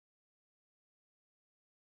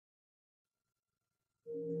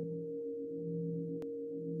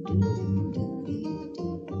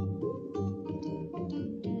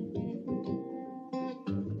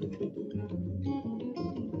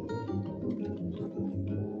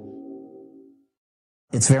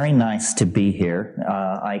It's very nice to be here.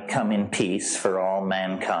 I come in peace for all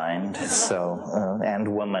mankind, and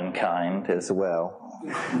womankind as well,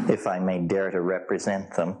 if I may dare to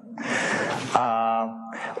represent them.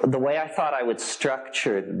 The way I thought I would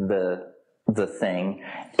structure the thing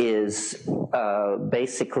is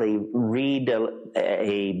basically read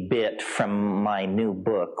a bit from my new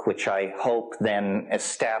book, which I hope then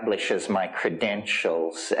establishes my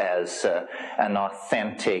credentials as an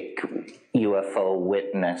authentic UFO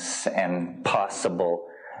witness and possible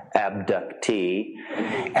abductee,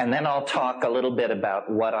 and then I'll talk a little bit about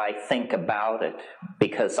what I think about it,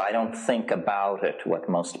 because I don't think about it what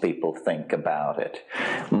most people think about it.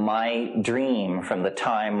 My dream from the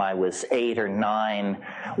time I was 8 or 9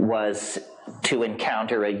 was to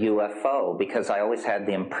encounter a UFO, because I always had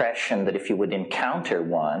the impression that if you would encounter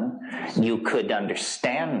one, you could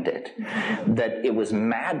understand it. That it was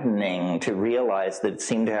maddening to realize that it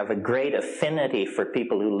seemed to have a great affinity for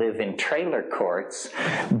people who live in trailer courts,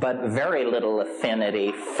 but very little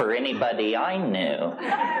affinity for anybody I knew.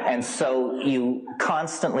 And so you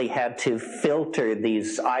constantly had to filter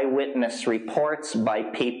these eyewitness reports by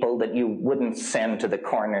people that you wouldn't send to the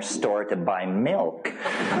corner store to buy milk.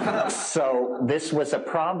 So this was a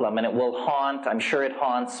problem, and it will haunt, I'm sure it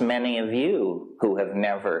haunts many of you who have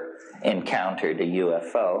never encountered a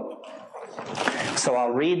UFO. So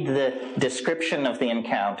I'll read the description of the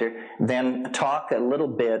encounter, then talk a little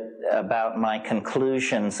bit about my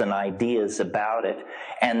conclusions and ideas about it,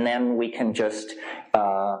 and then we can just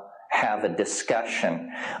have a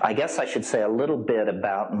discussion. I guess I should say a little bit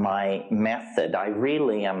about my method. I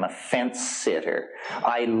really am a fence sitter.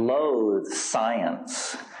 I loathe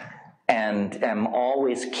science and am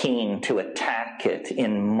always keen to attack it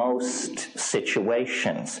in most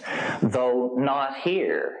situations, though not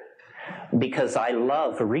here, because I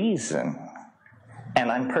love reason,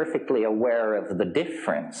 and I'm perfectly aware of the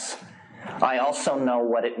difference. I also know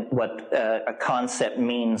what a concept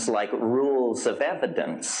means, like rules of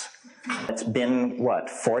evidence. It's been,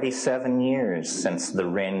 47 years since the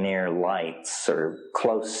Rainier Lights, or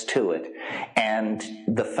close to it, and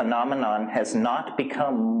the phenomenon has not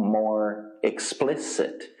become more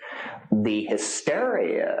explicit. The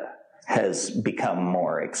hysteria has become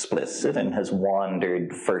more explicit and has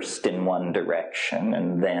wandered first in one direction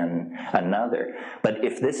and then another. But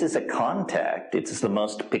if this is a contact, it's the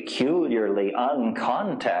most peculiarly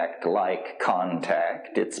uncontact-like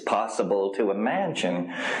contact it's possible to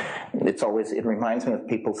imagine. It reminds me of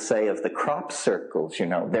people say of the crop circles,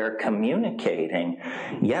 they're communicating.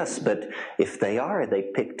 Yes, but if they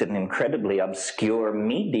picked an incredibly obscure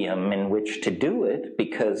medium in which to do it,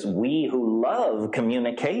 because we who love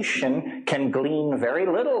communication can glean very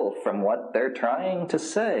little from what they're trying to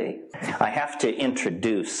say. I have to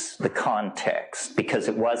introduce the context, because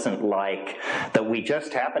it wasn't like that we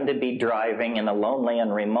just happened to be driving in a lonely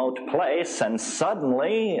and remote place and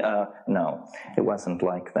suddenly, no, it wasn't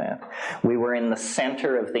like that. We were in the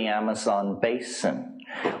center of the Amazon basin.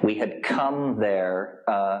 We had come there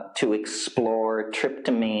to explore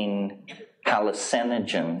tryptamine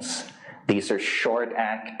hallucinogens. These are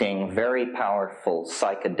short-acting, very powerful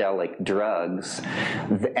psychedelic drugs.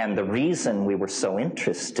 And the reason we were so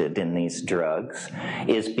interested in these drugs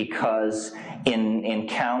is because in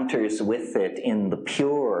encounters with it in the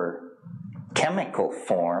pure chemical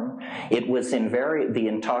form, the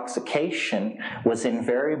intoxication was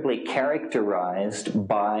invariably characterized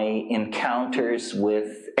by encounters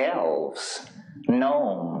with elves,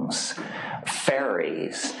 gnomes,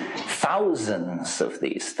 fairies, thousands of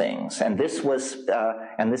these things. And this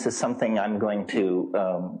is something I'm going to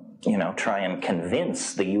try and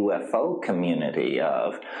convince the UFO community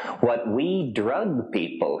of. What we drug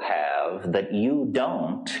people have that you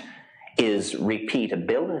don't is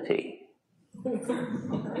repeatability.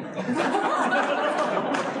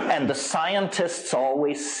 And the scientists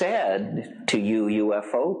always said to you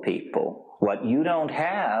UFO people, what you don't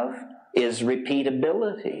have is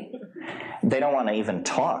repeatability. They don't want to even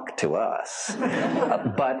talk to us.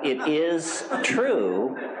 But it is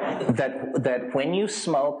true that when you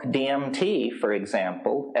smoke DMT, for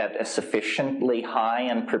example, at a sufficiently high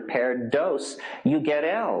and prepared dose, you get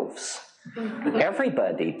elves.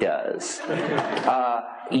 Everybody does.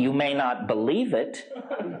 You may not believe it,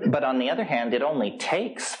 but on the other hand, it only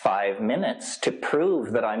takes 5 minutes to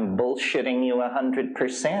prove that I'm bullshitting you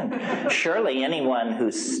 100%. Surely anyone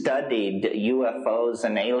who's studied UFOs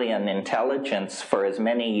and alien intelligence for as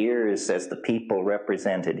many years as the people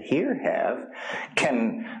represented here have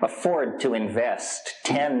can afford to invest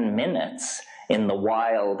 10 minutes in the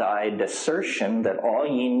wild-eyed assertion that all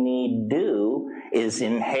you need do is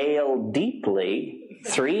inhale deeply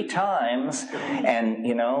 3 times, and,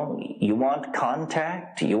 you want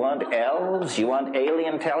contact, you want elves, you want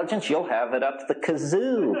alien intelligence, you'll have it up the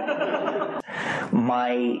kazoo.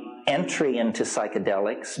 My entry into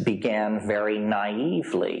psychedelics began very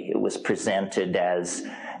naively. It was presented as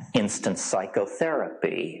instant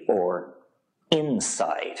psychotherapy or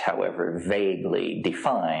insight, however vaguely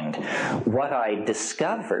defined. What I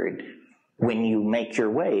discovered when you make your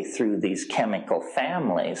way through these chemical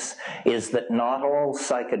families is that not all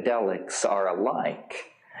psychedelics are alike.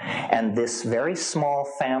 And this very small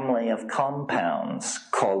family of compounds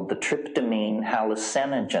called the tryptamine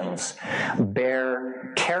hallucinogens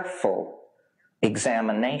bear careful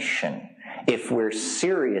examination if we're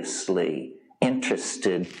seriously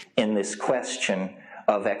interested in this question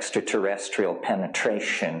of extraterrestrial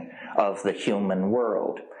penetration of the human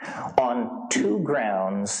world. On 2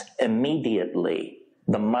 grounds, immediately,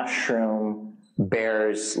 the mushroom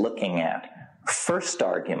bears looking at. First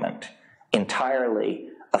argument, entirely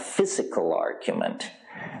a physical argument.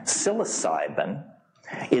 Psilocybin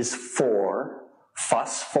is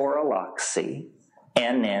 4-phosphoryloxy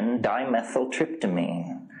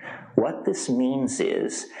N,N-dimethyltryptamine. What this means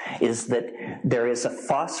is that there is a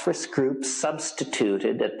phosphorus group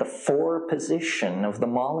substituted at the 4 position of the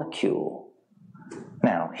molecule.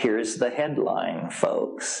 Now, here's the headline,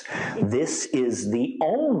 folks. This is the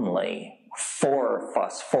only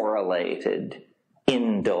 4-phosphorylated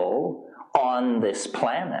indole on this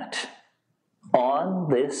planet. On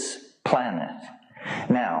this planet.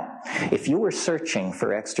 Now, if you were searching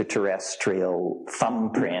for extraterrestrial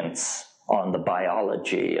thumbprints on the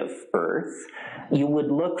biology of Earth, you would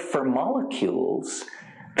look for molecules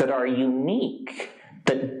that are unique,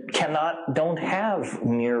 that don't have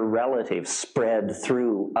mere relatives spread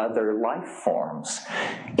through other life forms.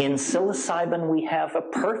 In psilocybin, we have a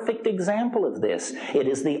perfect example of this. It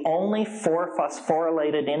is the only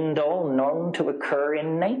 4-phosphorylated indole known to occur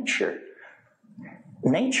in nature.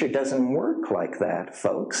 Nature doesn't work like that,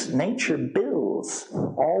 folks. Nature builds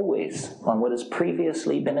always on what has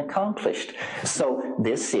previously been accomplished. So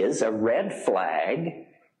this is a red flag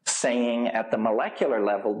saying at the molecular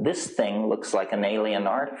level, this thing looks like an alien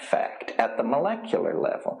artifact at the molecular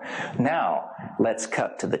level. Now, let's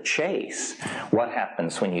cut to the chase. What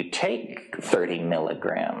happens when you take 30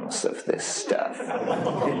 milligrams of this stuff?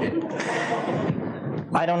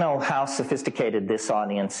 I don't know how sophisticated this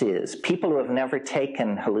audience is. People who have never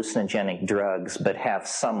taken hallucinogenic drugs but have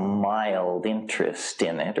some mild interest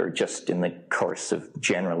in it, or just in the course of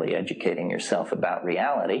generally educating yourself about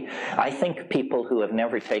reality. I think people who have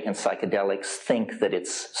never taken psychedelics think that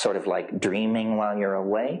it's sort of like dreaming while you're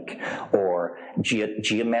awake, or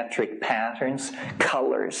geometric patterns,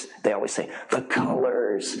 colors. They always say, the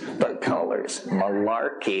colors,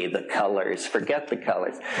 malarkey, the colors, forget the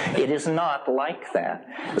colors. It is not like that.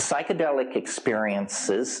 Psychedelic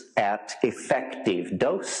experiences at effective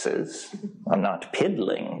doses, not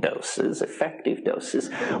piddling doses, effective doses,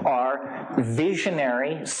 are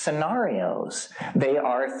visionary scenarios. They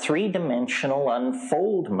are 3-dimensional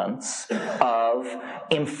unfoldments of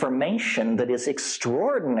information that is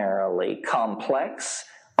extraordinarily complex,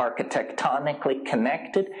 architectonically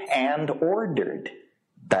connected, and ordered.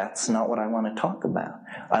 That's not what I want to talk about.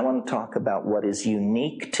 I want to talk about what is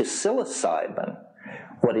unique to psilocybin.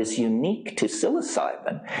 What is unique to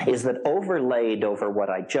psilocybin is that overlaid over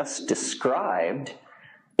what I just described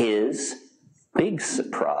is, big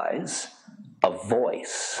surprise, a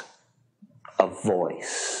voice. A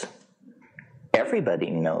voice.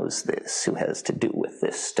 Everybody knows this who has to do with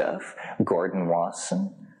this stuff. Gordon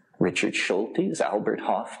Wasson, Richard Schultes, Albert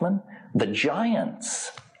Hoffman. The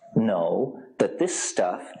giants know that this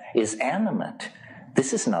stuff is animate.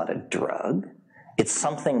 This is not a drug. It's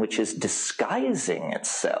something which is disguising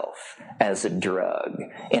itself as a drug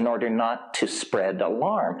in order not to spread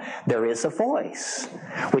alarm. There is a voice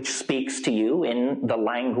which speaks to you in the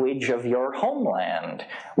language of your homeland,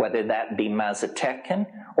 whether that be Mazatecan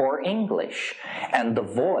or English. And the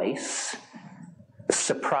voice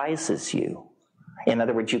surprises you. In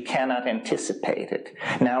other words, you cannot anticipate it.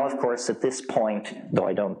 Now, of course, at this point, though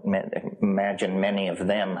I don't imagine many of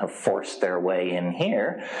them have forced their way in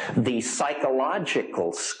here, the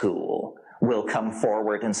psychological school will come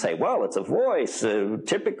forward and say, well, it's a voice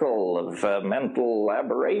typical of mental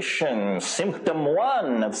aberration, symptom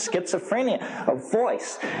 1 of schizophrenia, a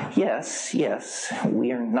voice. Yes,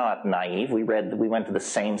 we are not naive. We went to the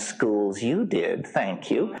same schools you did, thank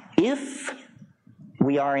you. If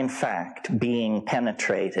we are, in fact, being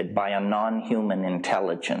penetrated by a non-human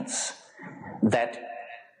intelligence that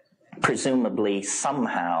presumably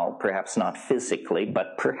somehow, perhaps not physically,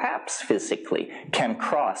 but perhaps physically, can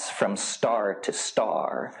cross from star to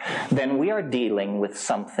star, then we are dealing with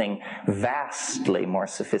something vastly more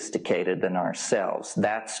sophisticated than ourselves.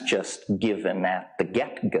 That's just given at the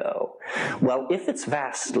get-go. Well, if it's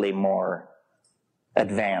vastly more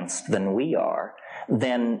advanced than we are,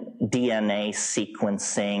 then DNA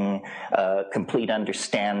sequencing, complete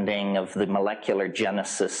understanding of the molecular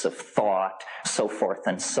genesis of thought, so forth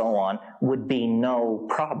and so on, would be no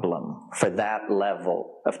problem for that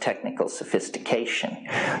level of technical sophistication.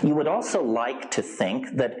 You would also like to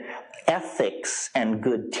think that ethics and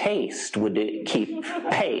good taste would keep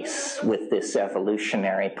pace with this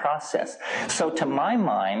evolutionary process. So to my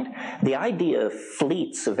mind, the idea of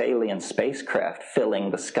fleets of alien spacecraft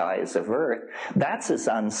filling the skies of Earth, that's as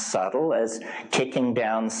unsubtle as kicking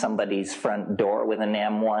down somebody's front door with an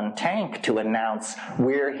M1 tank to announce,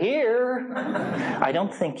 we're here. I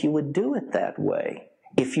don't think you would do it that way.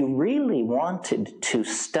 If you really wanted to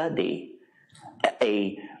study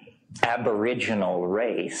a aboriginal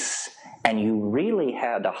race, and you really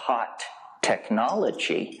had a hot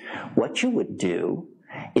technology, what you would do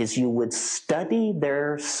is you would study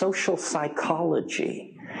their social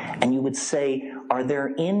psychology, and you would say, are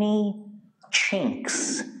there any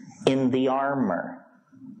chinks in the armor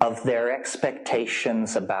of their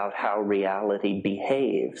expectations about how reality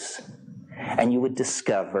behaves? And you would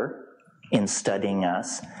discover, in studying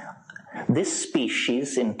us, this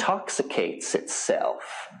species intoxicates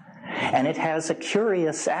itself, and it has a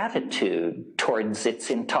curious attitude towards its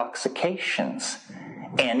intoxications.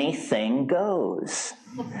 Anything goes.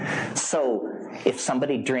 So if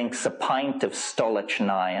somebody drinks a pint of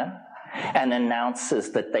Stolichnaya and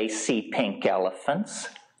announces that they see pink elephants,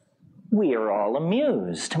 we are all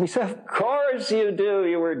amused. We say, of course you do.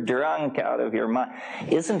 You were drunk out of your mind.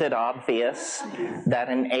 Isn't it obvious that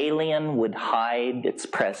an alien would hide its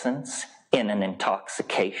presence in an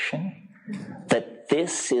intoxication? That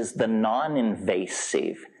this is the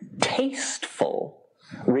non-invasive, tasteful,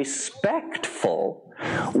 respectful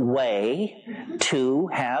way to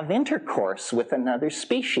have intercourse with another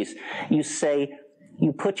species. You say,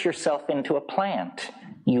 you put yourself into a plant.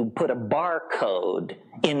 You put a barcode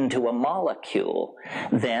into a molecule.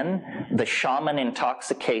 Then the shaman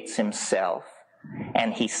intoxicates himself,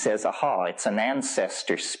 and he says, aha, it's an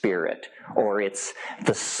ancestor spirit, or it's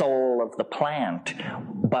the soul of the plant.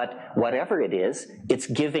 But whatever it is, it's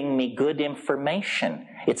giving me good information.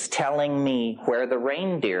 It's telling me where the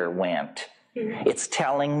reindeer went. It's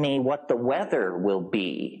telling me what the weather will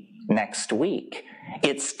be next week.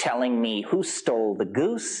 It's telling me who stole the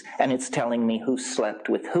goose, and it's telling me who slept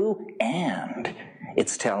with who, and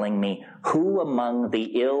it's telling me who among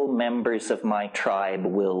the ill members of my tribe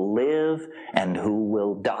will live and who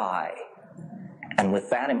will die. And with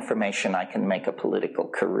that information, I can make a political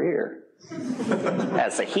career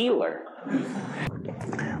as a healer.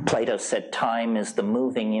 Plato said time is the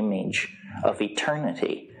moving image of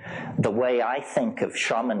eternity. The way I think of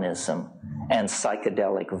shamanism and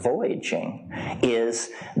psychedelic voyaging is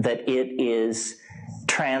that it is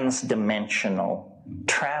transdimensional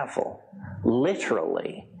travel,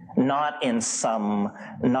 literally, not in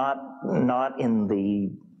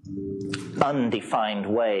the undefined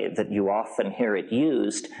way that you often hear it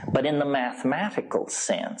used, but in the mathematical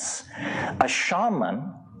sense. A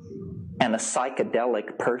shaman and a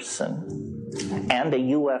psychedelic person and a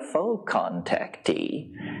UFO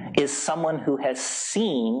contactee is someone who has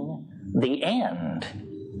seen the end.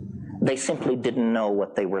 They simply didn't know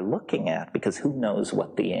what they were looking at, because who knows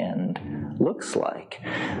what the end looks like.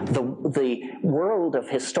 The world of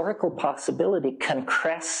historical possibility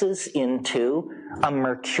concresses into a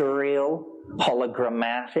mercurial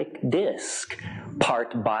hologrammatic disk,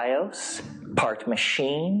 part bios, part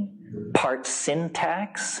machine, part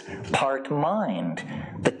syntax, part mind.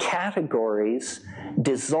 The categories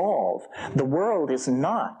dissolve. The world is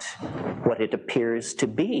not what it appears to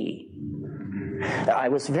be. I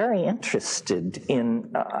was very interested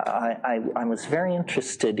in, I was very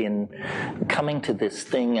interested in coming to this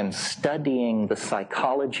thing and studying the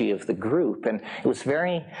psychology of the group, and it was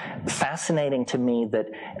very fascinating to me that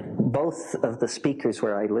both of the speakers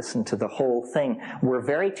where I listened to the whole thing were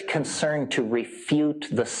very concerned to refute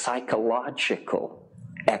the psychological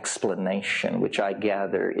explanation, which I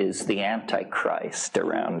gather is the Antichrist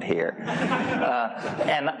around here.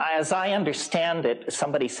 And as I understand it,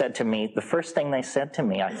 somebody said to me, the first thing they said to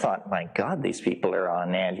me, I thought, my God, these people are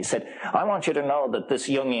on edge. He said, I want you to know that this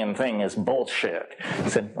Jungian thing is bullshit. I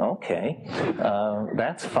said, okay,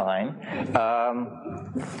 that's fine.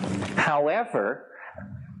 However,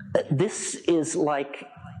 this is like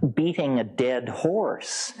beating a dead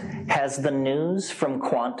horse. Has the news from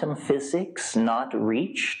quantum physics not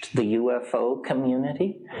reached the UFO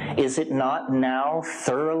community? Is it not now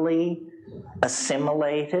thoroughly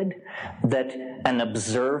assimilated that an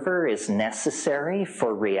observer is necessary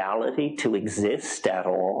for reality to exist at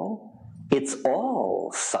all? It's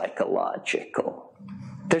all psychological.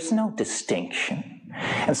 There's no distinction.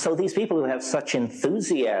 And so these people who have such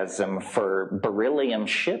enthusiasm for beryllium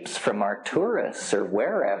ships from Arcturus or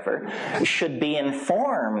wherever should be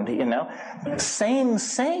informed, you know, same.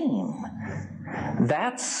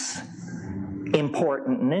 That's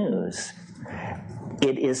important news.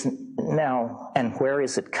 It is now, and where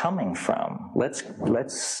is it coming from?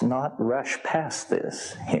 Let's not rush past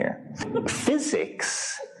this here.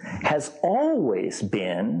 Physics has always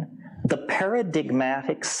been the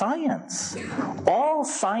paradigmatic science. All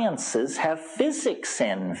sciences have physics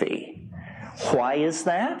envy. Why is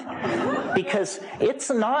that? Because it's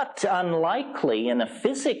not unlikely in a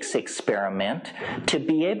physics experiment to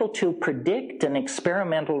be able to predict an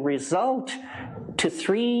experimental result to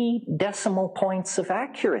 3 decimal points of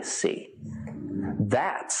accuracy.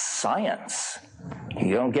 That's science.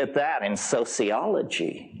 You don't get that in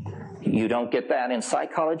sociology. You don't get that in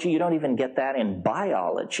psychology. You don't even get that in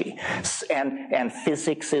biology. And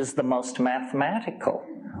physics is the most mathematical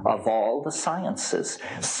of all the sciences.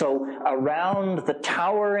 So around the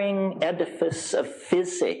towering edifice of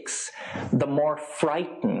physics, the more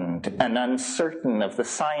frightened and uncertain of the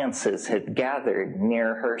sciences had gathered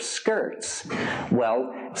near her skirts.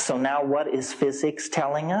 Well, so now what is physics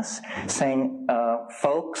telling us? Saying,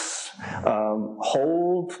 folks,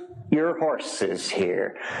 hold your horses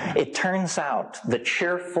here. It turns out the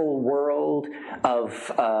cheerful world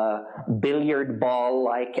of billiard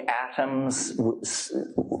ball-like atoms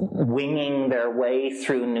winging their way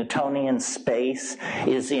through Newtonian space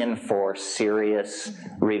is in for serious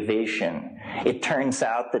revision. It turns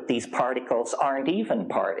out that these particles aren't even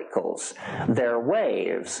particles. They're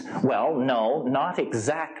waves. Well, no, not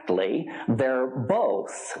exactly. They're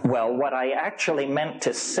both. Well, what I actually meant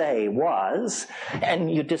to say was, and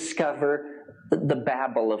you discover the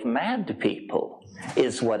babble of mad people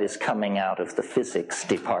is what is coming out of the physics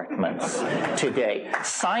departments today.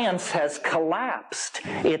 Science has collapsed.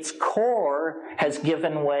 Its core has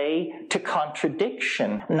given way to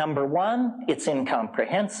contradiction. Number 1, it's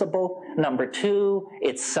incomprehensible. Number 2,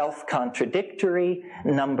 it's self-contradictory.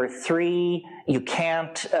 Number 3, you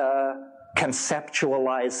can't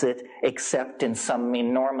conceptualize it except in some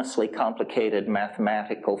enormously complicated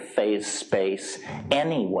mathematical phase space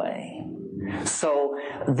anyway. So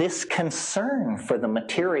this concern for the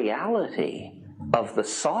materiality of the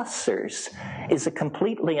saucers is a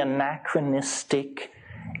completely anachronistic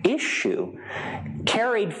issue.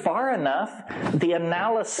 Carried far enough, the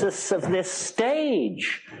analysis of this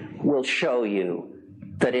stage will show you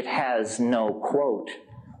that it has no, quote,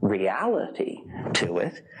 reality to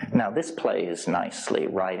it. Now, this plays nicely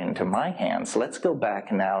right into my hands. Let's go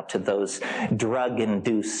back now to those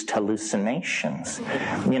drug-induced hallucinations.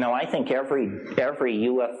 You know, I think every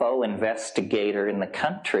UFO investigator in the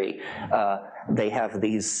country, they have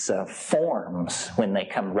these forms when they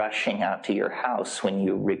come rushing out to your house when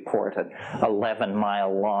you report an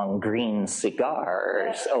 11-mile-long green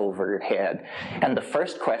cigar overhead. And the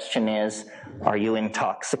first question is, are you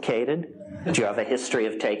intoxicated? Do you have a history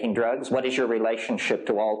of taking drugs? What is your relationship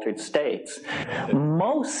to altered states?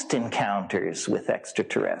 Most encounters with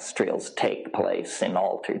extraterrestrials take place in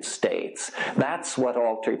altered states. That's what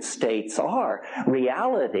altered states are.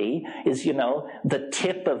 Reality is, you know, the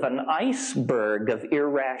tip of an iceberg of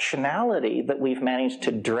irrationality that we've managed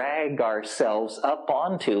to drag ourselves up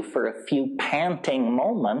onto for a few panting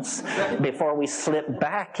moments before we slip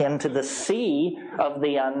back into the sea of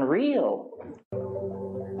the unreal.